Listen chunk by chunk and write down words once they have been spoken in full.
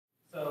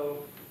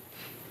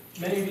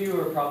Many of you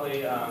are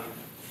probably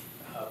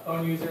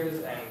phone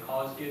users and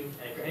college students,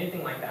 and if you're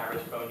anything like the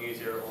average phone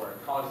user or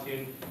college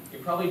student, you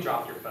probably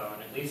dropped your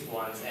phone at least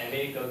once and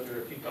maybe go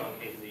through a few phone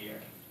cases a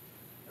year.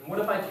 And what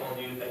if I told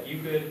you that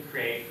you could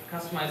create a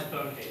customized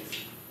phone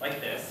case like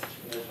this?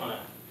 I just want to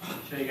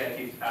show you guys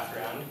these pass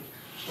around.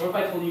 What if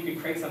I told you you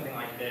could create something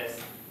like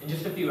this in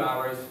just a few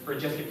hours for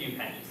just a few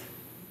pennies?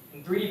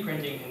 And 3D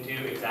printing can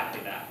do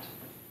exactly that.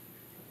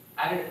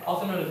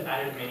 Also known as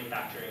additive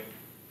manufacturing,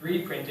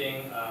 3D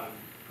printing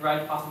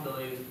provides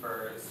possibilities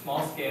for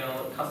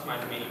small-scale,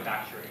 customized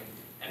manufacturing,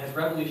 and has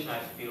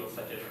revolutionized fields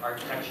such as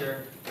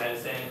architecture,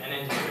 medicine, and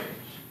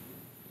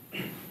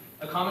engineering.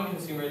 A common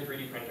consumer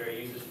 3D printer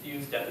uses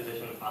fused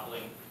deposition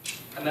modeling,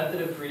 a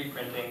method of 3D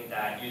printing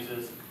that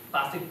uses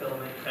plastic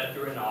filament fed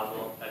through a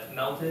nozzle that's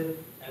melted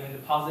and then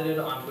deposited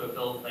onto a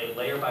build plate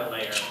layer by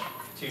layer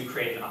to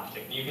create an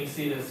object. And you can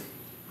see this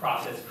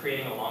process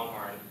creating a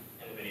longhorn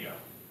in the video.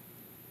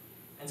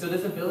 And so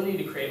this ability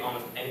to create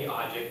almost any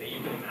object that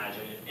you can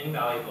imagine is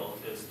invaluable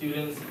to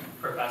students,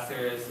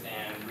 professors,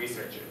 and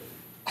researchers.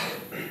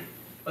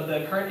 But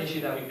the current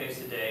issue that we face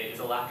today is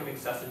a lack of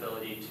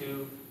accessibility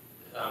to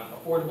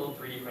affordable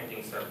 3D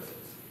printing services.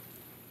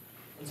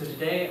 And so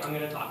today I'm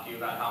going to talk to you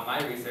about how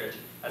my research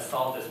has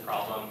solved this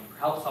problem, or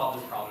helped solve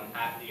this problem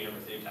at the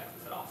University of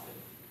Texas at Austin.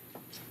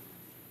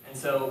 And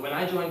so when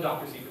I joined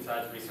Dr.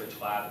 Seeprasad's research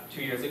lab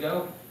 2 years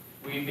ago,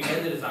 we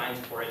began the designs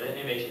for the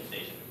innovation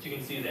station, which you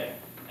can see there.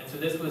 And so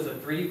this was a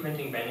 3D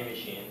printing vending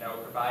machine that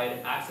would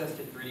provide access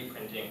to 3D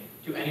printing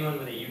to anyone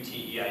with a UT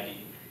EID.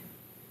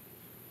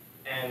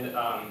 And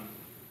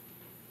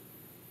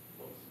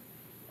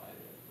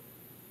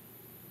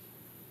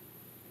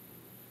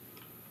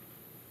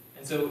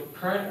so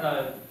current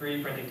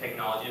 3D printing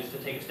technology, just to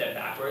take a step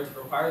backwards,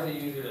 requires a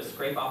user to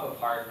scrape off a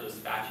part with a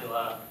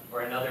spatula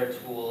or another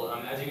tool,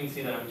 as you can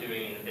see that I'm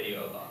doing in the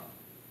video above.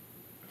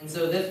 And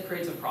so this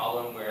creates a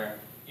problem where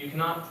you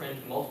cannot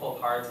print multiple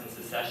parts in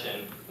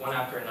succession, one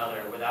after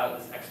another, without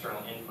this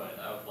external input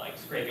of like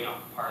scraping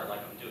off a part like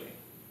I'm doing.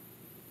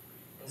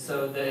 And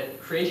so the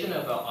creation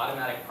of an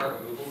automatic part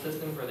removal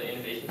system for the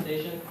innovation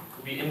station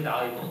would be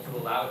invaluable to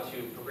allow it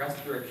to progress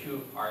through a queue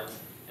of parts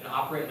and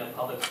operate in a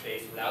public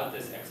space without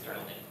this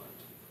external input.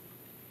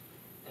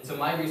 And so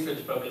my research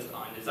focused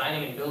on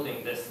designing and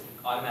building this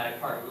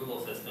automatic part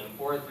removal system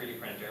for a 3D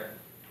printer,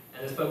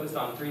 and this focused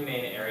on 3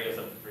 main areas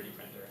of the 3D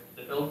printer: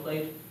 the build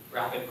plate,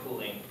 rapid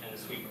cooling, and the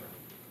sweeper.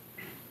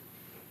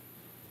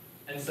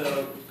 And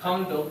so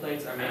common build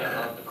plates are made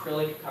of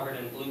acrylic covered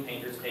in blue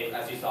painter's tape,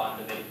 as you saw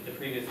in the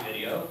previous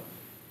video.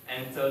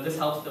 And so this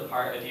helps the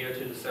part adhere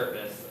to the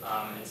surface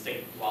and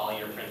stick while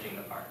you're printing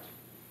the part.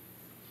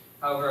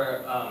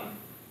 However,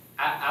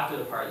 after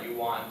the part, you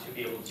want to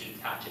be able to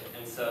detach it.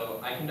 And so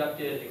I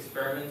conducted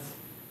experiments,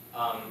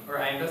 or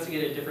I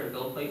investigated different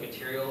build plate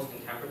materials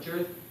and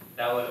temperatures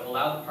that would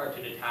allow the part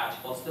to detach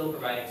while still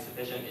providing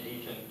sufficient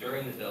adhesion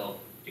during the build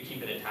to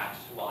keep it attached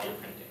while you're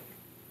printing.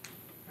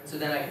 And so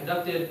then I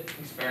conducted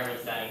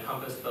experiments that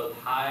encompassed both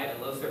high and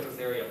low surface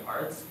area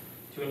parts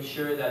to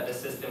ensure that the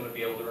system would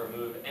be able to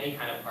remove any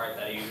kind of part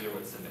that a user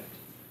would submit.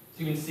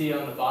 So you can see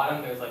on the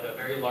bottom there's like a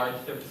very large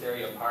surface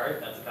area part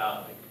that's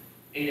about like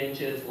 8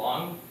 inches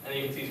long, and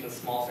then you can see some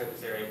small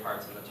surface area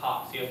parts on the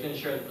top. So you have to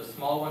ensure that the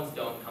small ones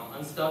don't come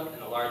unstuck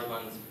and the large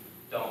ones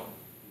don't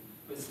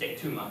stick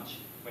too much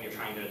when you're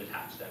trying to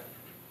detach them.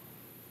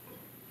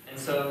 And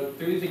so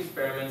through these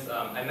experiments,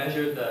 I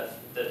measured the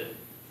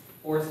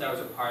force that was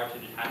required to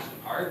detach the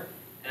part,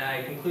 and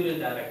I concluded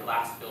that a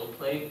glass build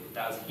plate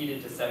that was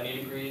heated to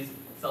 70 degrees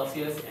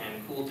Celsius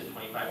and cooled to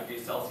 25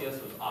 degrees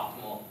Celsius was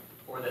optimal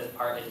for this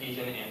part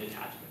adhesion and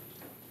detachment.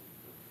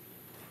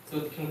 So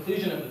at the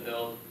conclusion of the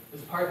build,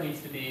 this part needs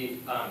to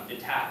be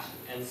detached,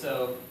 and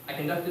so I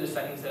conducted a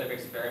second set of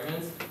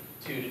experiments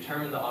to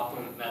determine the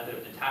optimal method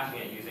of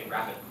detaching it using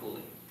rapid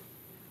cooling.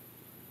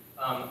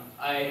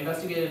 I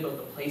investigated both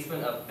the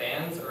placement of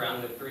fans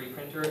around the 3D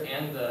printer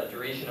and the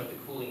duration of the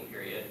cooling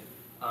period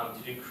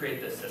to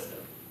create this system.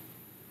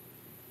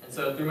 And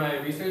so through my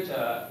research,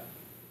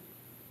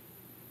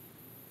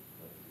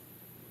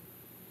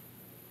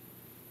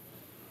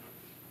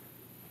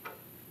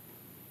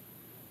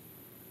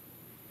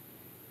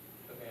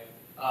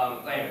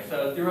 anyway,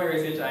 so through my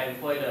research, I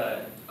employed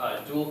a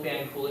dual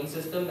fan cooling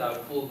system that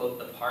would cool both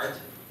the part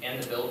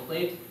and the build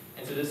plate.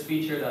 And so this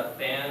featured a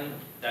fan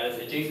that is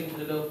adjacent to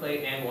the build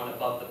plate and one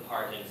above the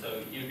part. And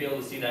so you'd be able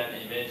to see that in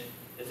the image.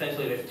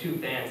 Essentially, there's 2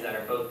 fans that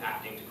are both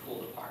acting to cool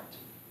the part.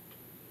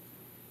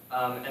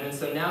 And then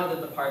so now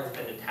that the part has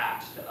been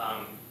detached,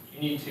 you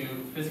need to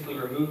physically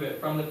remove it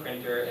from the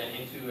printer and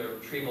into a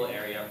retrieval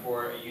area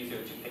for a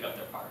user to pick up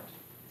their part.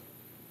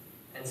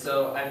 And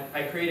so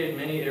I created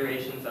many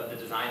iterations of the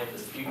design of the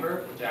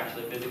sweeper, which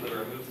actually physically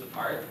removes the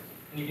part.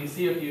 And you can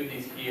see a few of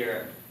these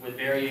here with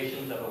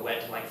variations of a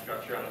wedge-like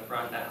structure on the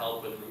front that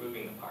help with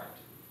removing the part.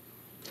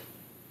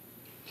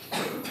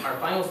 Our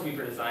final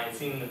sweeper design,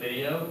 seen in the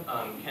video,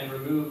 can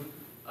remove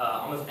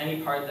almost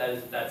any part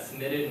that's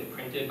submitted and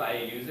printed by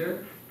a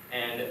user,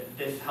 and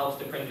this helps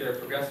the printer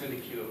progress through the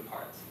queue of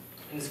parts.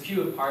 And this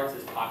queue of parts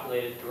is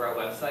populated through our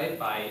website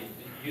by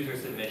user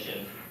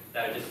submissions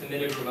that are just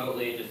submitted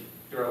remotely just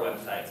through our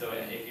website. So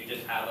if you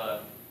just have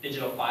a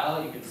digital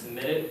file, you can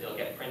submit it, it'll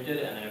get printed,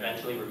 and then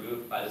eventually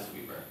removed by the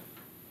sweeper.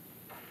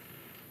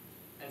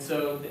 And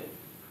so,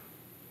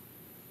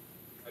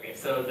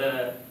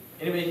 the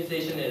Innovation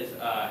Station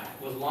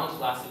was launched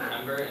last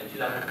September in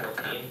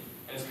 2014,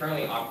 and is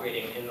currently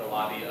operating in the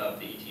lobby of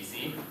the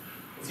ETC.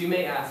 And so you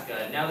may ask,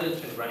 now that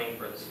it's been running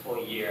for this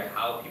full year,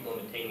 how have people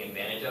been taking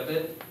advantage of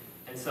it?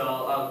 And so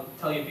I'll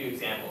tell you a few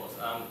examples.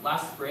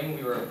 Last spring,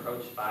 we were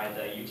approached by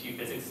the UT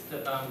Physics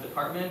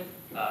department,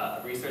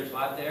 a research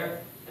lab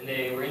there, and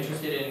they were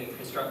interested in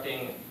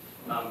constructing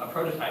a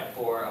prototype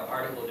for a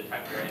particle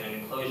detector and an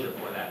enclosure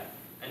for that.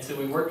 And so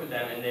we worked with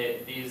them, and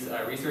these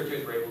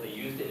researchers were able to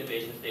use the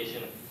Innovation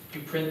Station to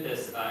print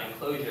this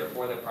enclosure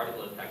for the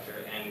particle detector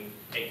and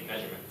take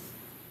measurements.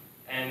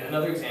 And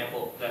another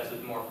example that's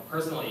more for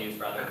personal use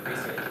rather than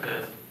research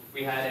is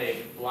we had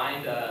a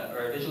blind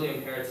or a visually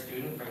impaired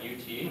student from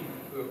UT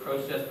who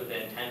approached us with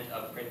the intent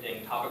of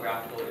printing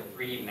topographical or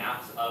 3D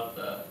maps of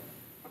the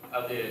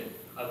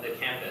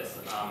campus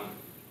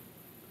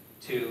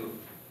to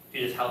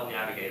just help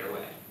navigate our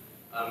way.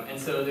 And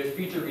so there's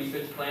future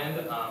research planned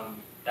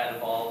that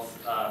involves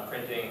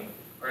printing,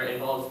 or it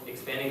involves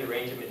expanding the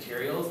range of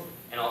materials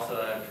and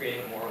also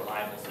creating a more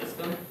reliable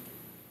system.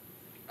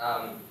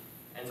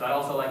 And so I'd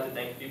also like to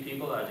thank a few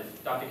people,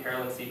 just Dr.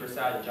 Carolyn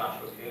Siebersad and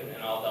Joshua Kuhn,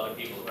 and all the other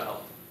people who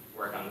helped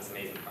work on this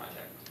amazing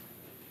project.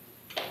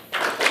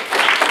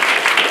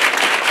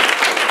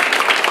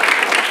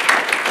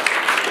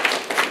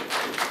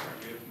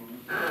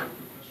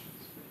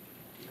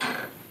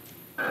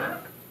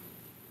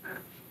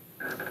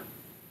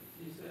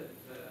 You said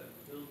the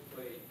build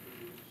plate,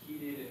 you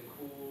heated and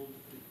cooled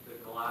the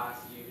glass.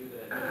 Do you do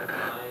that at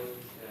times?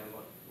 And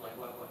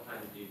what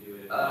times do you do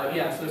it?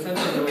 Yeah, so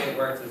essentially the way it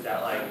works is that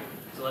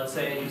so let's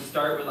say you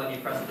start with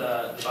you press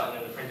the button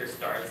and the printer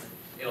starts.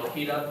 It'll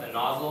heat up the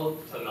nozzle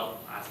to melt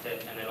the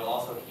plastic, and it'll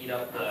also heat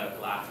up the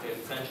glass. There's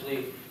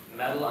essentially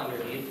metal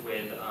underneath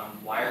with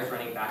wires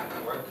running back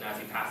and forth, and as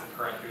you pass the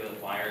current through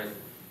those wires,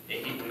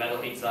 the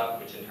metal heats up,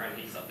 which in turn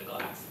heats up the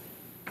glass.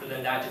 So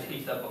then that just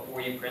heats up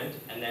before you print,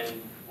 and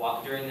then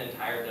during the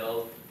entire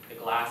build, the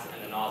glass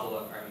and the nozzle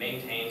are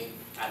maintained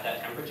at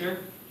that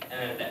temperature, and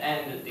then at the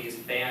end, these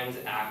fans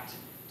act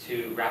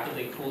to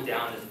rapidly cool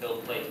down this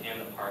build plate and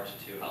the part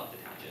to help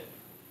detach it.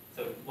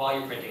 So while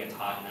you're printing, it's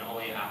hot, and then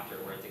only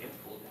afterwards it gets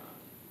cooled down.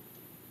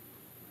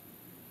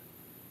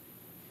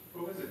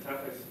 What was the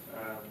toughest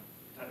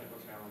technical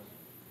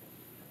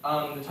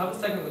challenge? The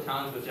toughest technical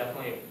challenge was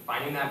definitely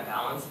finding that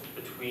balance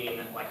between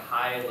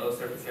high, low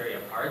surface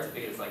area parts,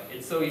 because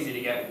it's so easy to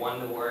get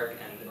one to work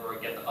or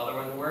get the other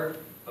one to work,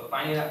 but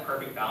finding that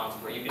perfect balance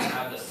where you can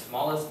have the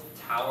smallest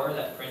tower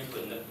that prints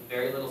with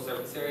very little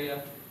surface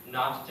area,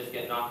 not just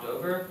get knocked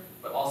over,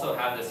 but also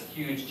have this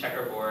huge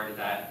checkerboard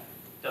that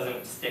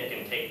doesn't stick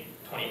and take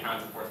 20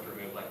 pounds of force to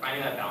remove.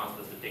 Finding that balance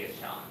was the biggest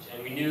challenge.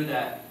 And we knew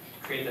that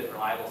to create this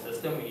reliable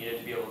system, we needed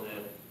to be able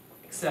to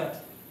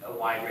accept a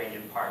wide range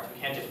of parts. We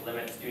can't just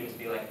limit students to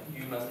be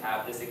you must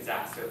have this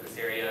exact surface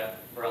area,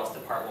 or else